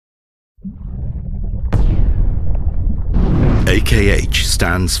AKH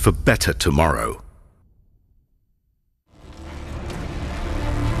stands for Better Tomorrow.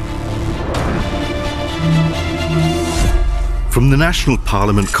 From the National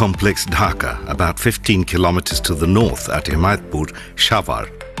Parliament Complex, Dhaka, about 15 kilometers to the north at Himayatpur, Shawar,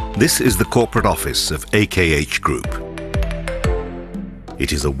 this is the corporate office of AKH Group.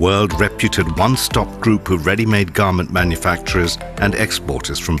 It is a world-reputed one-stop group of ready-made garment manufacturers and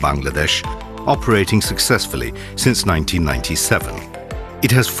exporters from Bangladesh, operating successfully since 1997. It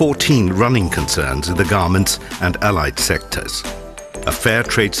has 14 running concerns in the garments and allied sectors. A Fair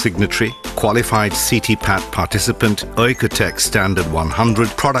Trade signatory, qualified CT-PAT participant, Oecotech Standard 100,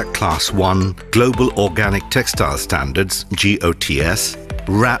 Product Class 1, Global Organic Textile Standards, GOTS,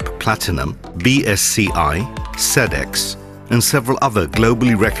 RAP Platinum, BSCI, SEDEX, and several other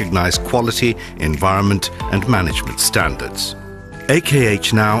globally recognized quality, environment, and management standards.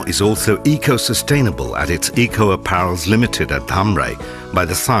 AKH now is also eco-sustainable at its Eco Apparels Limited at Dhamrai by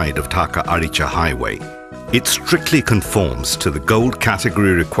the side of Dhaka-Aricha Highway. It strictly conforms to the gold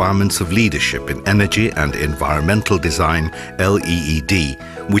category requirements of leadership in energy and environmental design (LEED),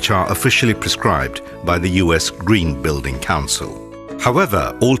 which are officially prescribed by the US Green Building Council.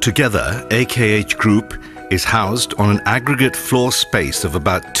 However, altogether, AKH Group is housed on an aggregate floor space of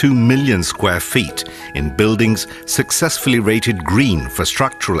about 2 million square feet in buildings successfully rated green for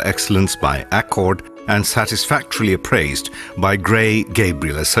structural excellence by Accord and satisfactorily appraised by Gray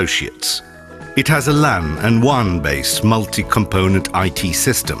Gabriel Associates. It has a LAN and WAN-based multi-component IT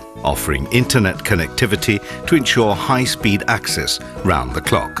system offering internet connectivity to ensure high-speed access round the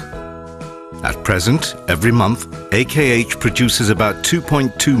clock. At present, every month, AKH produces about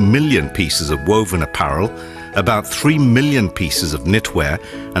 2.2 million pieces of woven apparel, about 3 million pieces of knitwear,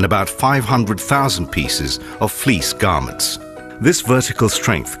 and about 500,000 pieces of fleece garments. This vertical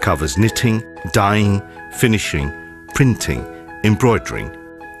strength covers knitting, dyeing, finishing, printing, embroidering,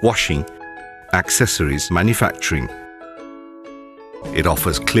 washing, accessories manufacturing. It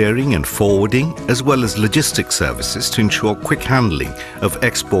offers clearing and forwarding as well as logistics services to ensure quick handling of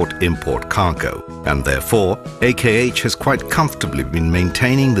export-import cargo. And therefore, AKH has quite comfortably been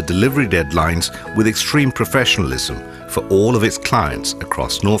maintaining the delivery deadlines with extreme professionalism for all of its clients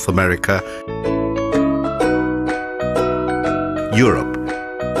across North America, Europe,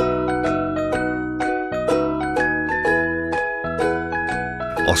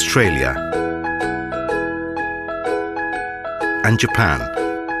 Australia, and Japan,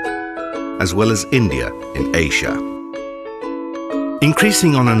 as well as India in Asia.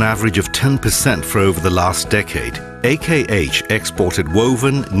 Increasing on an average of 10% for over the last decade, AKH exported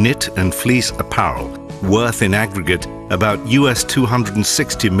woven, knit and fleece apparel worth in aggregate about US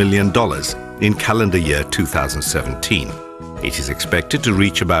 $260 million in calendar year 2017. It is expected to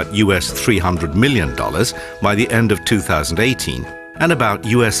reach about US $300 million by the end of 2018 and about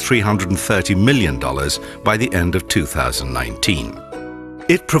US $330 million by the end of 2019.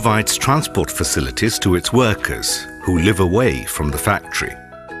 It provides transport facilities to its workers who live away from the factory.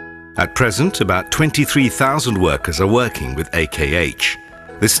 At present, about 23,000 workers are working with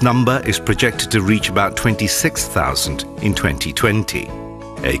AKH. This number is projected to reach about 26,000 in 2020.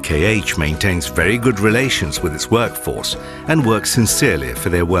 AKH maintains very good relations with its workforce and works sincerely for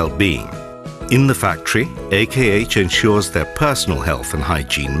their well-being. In the factory, AKH ensures their personal health and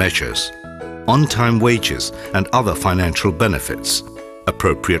hygiene measures, on-time wages and other financial benefits,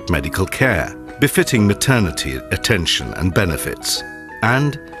 appropriate medical care, befitting maternity attention and benefits,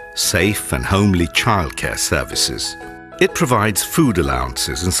 and safe and homely childcare services. It provides food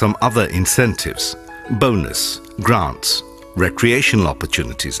allowances and some other incentives, bonus, grants, recreational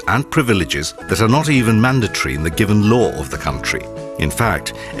opportunities and privileges that are not even mandatory in the given law of the country. In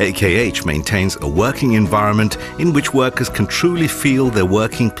fact, AKH maintains a working environment in which workers can truly feel their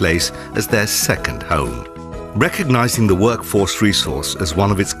working place as their second home. Recognizing the workforce resource as one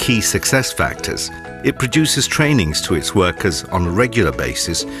of its key success factors, it produces trainings to its workers on a regular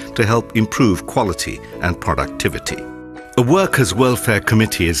basis to help improve quality and productivity. A Workers' Welfare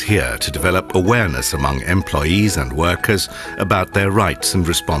Committee is here to develop awareness among employees and workers about their rights and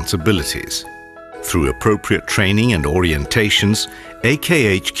responsibilities. Through appropriate training and orientations,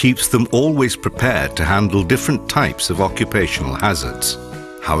 AKH keeps them always prepared to handle different types of occupational hazards.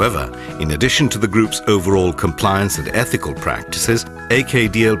 However, in addition to the group's overall compliance and ethical practices,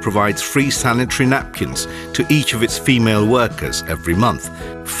 AKDL provides free sanitary napkins to each of its female workers every month.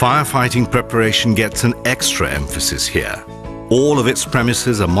 Firefighting preparation gets an extra emphasis here. All of its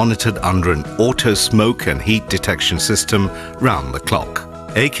premises are monitored under an auto smoke and heat detection system round the clock.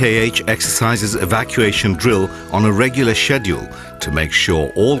 AKH exercises evacuation drill on a regular schedule to make sure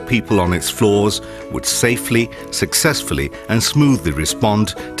all people on its floors would safely, successfully and smoothly respond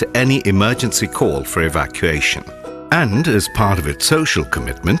to any emergency call for evacuation. And as part of its social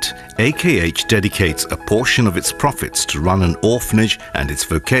commitment, AKH dedicates a portion of its profits to run an orphanage and its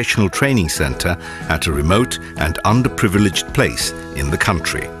vocational training centre at a remote and underprivileged place in the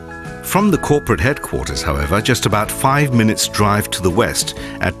country. From the corporate headquarters, however, just about 5 minutes drive to the west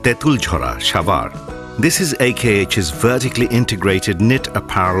at Tetulchhora, Shavar. This is AKH's vertically integrated knit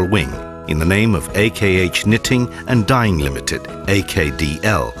apparel wing in the name of AKH Knitting and Dyeing Ltd,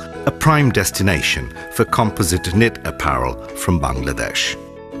 AKDL, a prime destination for composite knit apparel from Bangladesh.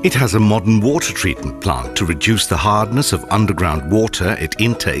 It has a modern water treatment plant to reduce the hardness of underground water it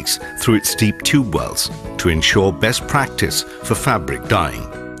intakes through its deep tube wells to ensure best practice for fabric dyeing.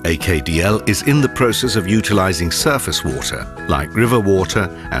 AKDL is in the process of utilizing surface water, like river water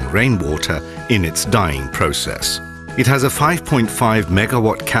and rainwater, in its dyeing process. It has a 5.5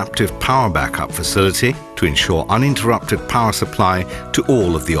 megawatt captive power backup facility to ensure uninterrupted power supply to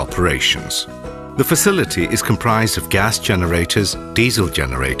all of the operations. The facility is comprised of gas generators, diesel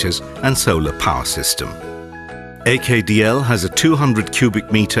generators and solar power system. AKDL has a 200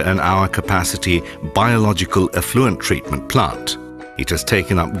 cubic meter an hour capacity biological effluent treatment plant. It has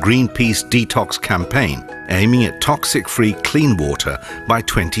taken up Greenpeace detox campaign aiming at toxic-free clean water by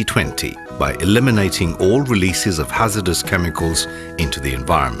 2020 by eliminating all releases of hazardous chemicals into the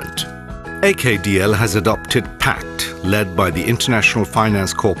environment. AKDL has adopted PACT, led by the International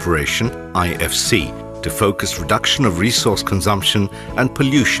Finance Corporation, IFC, to focus reduction of resource consumption and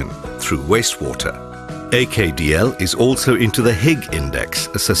pollution through wastewater. AKDL is also into the HIG Index,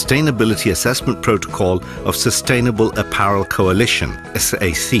 a sustainability assessment protocol of Sustainable Apparel Coalition,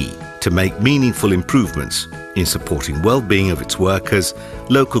 SAC, to make meaningful improvements in supporting well-being of its workers,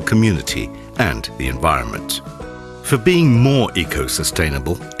 local community and the environment. For being more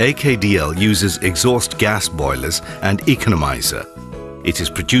eco-sustainable, AKDL uses exhaust gas boilers and economizer. It is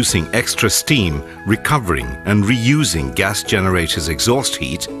producing extra steam, recovering and reusing gas generators' exhaust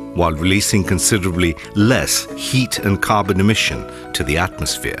heat while releasing considerably less heat and carbon emission to the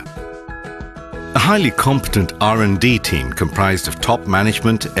atmosphere. A highly competent R&D team comprised of top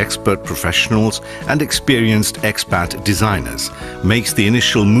management, expert professionals and experienced expat designers makes the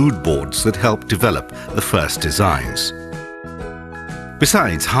initial mood boards that help develop the first designs.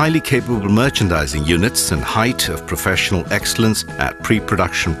 Besides, highly capable merchandising units and height of professional excellence at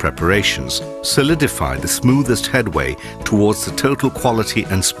pre-production preparations solidify the smoothest headway towards the total quality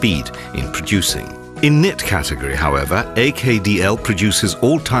and speed in producing. In knit category, however, AKDL produces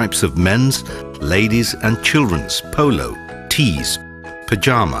all types of men's, ladies' and children's polo, tees,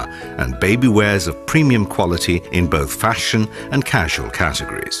 pajama and baby wears of premium quality in both fashion and casual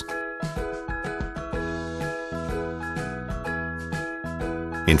categories.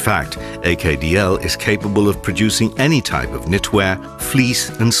 In fact, AKDL is capable of producing any type of knitwear, fleece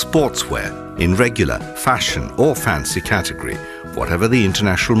and sportswear in regular, fashion or fancy category, whatever the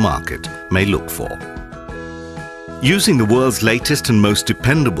international market may look for. Using the world's latest and most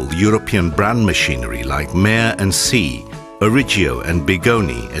dependable European brand machinery like Mare and C, Origio and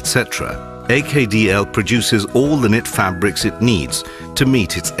Bigoni, etc., AKDL produces all the knit fabrics it needs to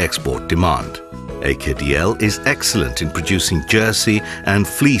meet its export demand. AKDL is excellent in producing jersey and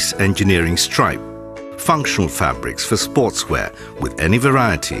fleece engineering stripe, functional fabrics for sportswear with any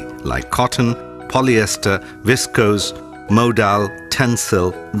variety like cotton, polyester, viscose, modal,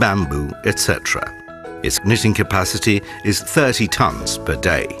 tencel, bamboo, etc. Its knitting capacity is 30 tons per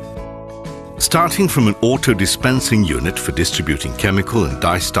day. Starting from an auto-dispensing unit for distributing chemical and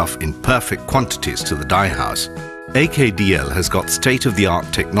dye stuff in perfect quantities to the dye house, AKDL has got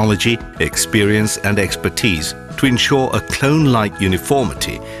state-of-the-art technology, experience and expertise to ensure a clone-like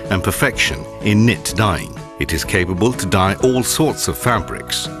uniformity and perfection in knit dyeing. It is capable to dye all sorts of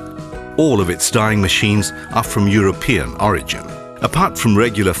fabrics. All of its dyeing machines are from European origin. Apart from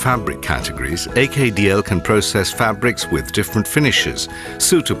regular fabric categories, AKDL can process fabrics with different finishes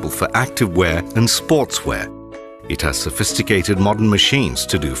suitable for activewear and sportswear. It has sophisticated modern machines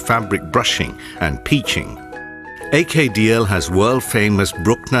to do fabric brushing and peaching. AKDL has world-famous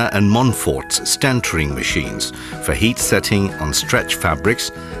Bruckner and Montfort's stentering machines for heat setting on stretch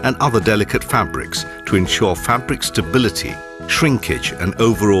fabrics and other delicate fabrics to ensure fabric stability, shrinkage and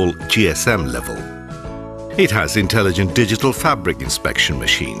overall GSM level. It has intelligent digital fabric inspection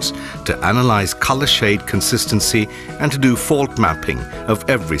machines to analyze color shade consistency and to do fault mapping of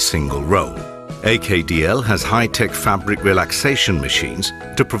every single roll. AKDL has high-tech fabric relaxation machines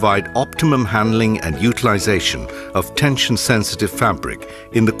to provide optimum handling and utilization of tension-sensitive fabric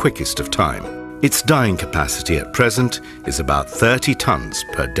in the quickest of time. Its dyeing capacity at present is about 30 tons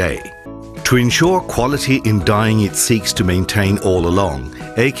per day. To ensure quality in dyeing it seeks to maintain all along,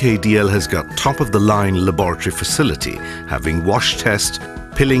 AKDL has got top-of-the-line laboratory facility having wash test,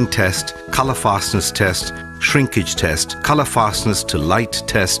 pilling test, color fastness test, shrinkage test, color fastness to light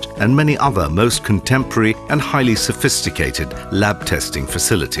test, and many other most contemporary and highly sophisticated lab testing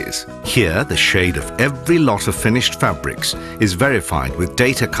facilities. Here, the shade of every lot of finished fabrics is verified with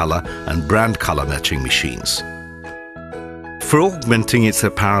data color and brand color matching machines. For augmenting its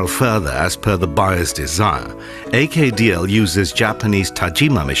apparel further as per the buyer's desire, AKDL uses Japanese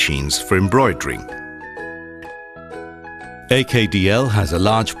Tajima machines for embroidering. AKDL has a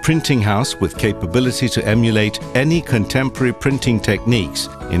large printing house with capability to emulate any contemporary printing techniques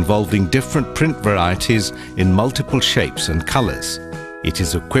involving different print varieties in multiple shapes and colors. It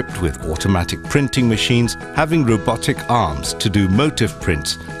is equipped with automatic printing machines having robotic arms to do motif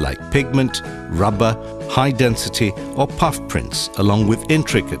prints like pigment, rubber, high density or puff prints, along with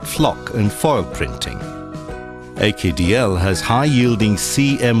intricate flock and foil printing. AKDL has high-yielding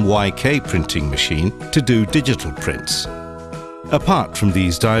CMYK printing machine to do digital prints. Apart from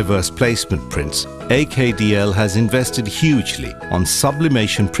these diverse placement prints, AKDL has invested hugely on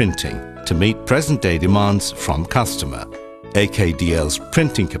sublimation printing to meet present-day demands from customer. AKDL's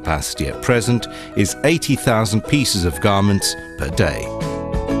printing capacity at present is 80,000 pieces of garments per day.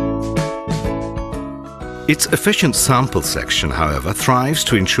 Its efficient sample section, however, thrives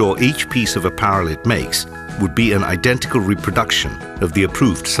to ensure each piece of apparel it makes would be an identical reproduction of the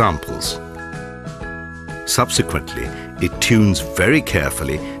approved samples. Subsequently, it tunes very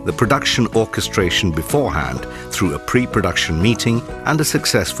carefully the production orchestration beforehand through a pre-production meeting and a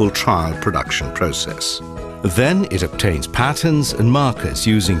successful trial production process. Then it obtains patterns and markers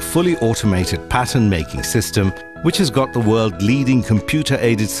using fully automated pattern-making system, which has got the world-leading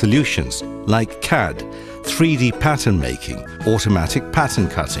computer-aided solutions like CAD, 3D pattern making, automatic pattern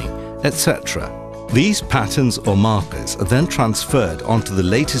cutting, etc. These patterns or markers are then transferred onto the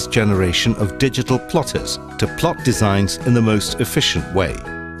latest generation of digital plotters to plot designs in the most efficient way.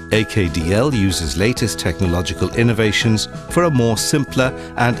 AKDL uses latest technological innovations for a more simpler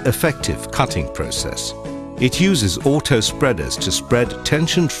and effective cutting process. It uses auto spreaders to spread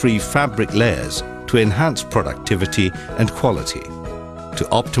tension-free fabric layers to enhance productivity and quality. To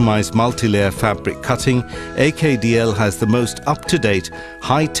optimize multi-layer fabric cutting, AKDL has the most up-to-date,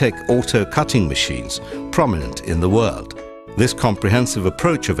 high-tech auto cutting machines prominent in the world. This comprehensive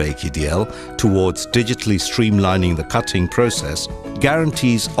approach of AKDL towards digitally streamlining the cutting process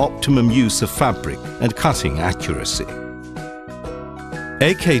guarantees optimum use of fabric and cutting accuracy.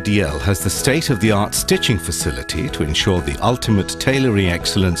 AKDL has the state-of-the-art stitching facility to ensure the ultimate tailoring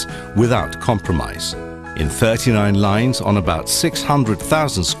excellence without compromise. In 39 lines on about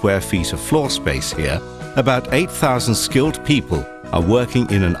 600,000 square feet of floor space here, about 8,000 skilled people are working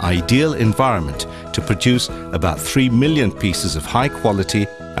in an ideal environment to produce about 3 million pieces of high quality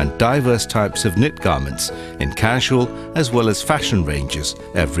and diverse types of knit garments in casual as well as fashion ranges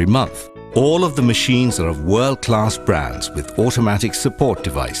every month. All of the machines are of world-class brands with automatic support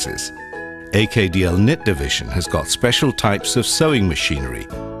devices. AKDL Knit Division has got special types of sewing machinery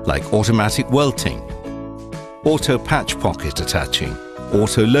like automatic welting, auto patch pocket attaching,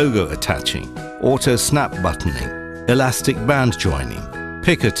 auto logo attaching, auto snap buttoning, elastic band joining,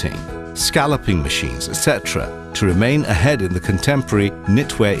 picketing, scalloping machines, etc. to remain ahead in the contemporary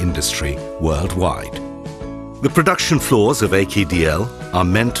knitwear industry worldwide. The production floors of AKDL are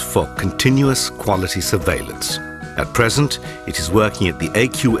meant for continuous quality surveillance. At present, it is working at the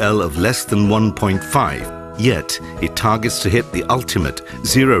AQL of less than 1.5, yet it targets to hit the ultimate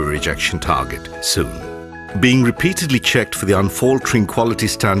zero rejection target soon. Being repeatedly checked for the unfaltering quality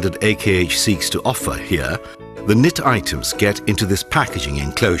standard AKH seeks to offer here, the knit items get into this packaging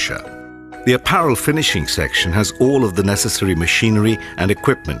enclosure. The apparel finishing section has all of the necessary machinery and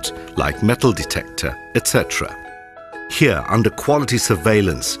equipment like metal detector, etc. Here, under quality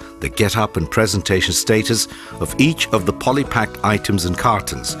surveillance, the get-up and presentation status of each of the polypacked items and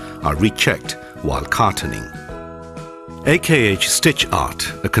cartons are rechecked while cartoning. AKH Stitch Art,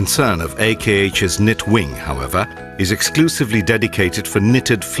 a concern of AKH's Knit Wing, however, is exclusively dedicated for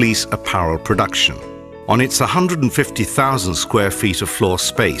knitted fleece apparel production. On its 150,000 square feet of floor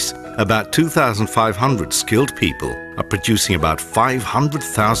space, about 2,500 skilled people are producing about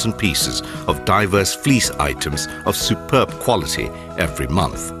 500,000 pieces of diverse fleece items of superb quality every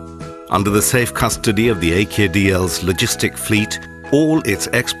month. Under the safe custody of the AKDL's logistic fleet, all its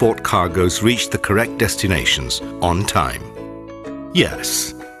export cargoes reach the correct destinations on time.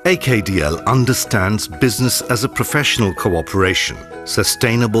 Yes, AKDL understands business as a professional cooperation,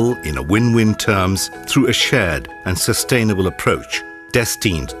 sustainable in a win-win terms through a shared and sustainable approach,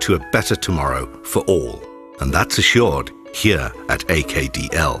 destined to a better tomorrow for all. And that's assured here at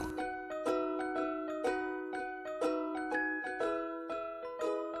AKDL.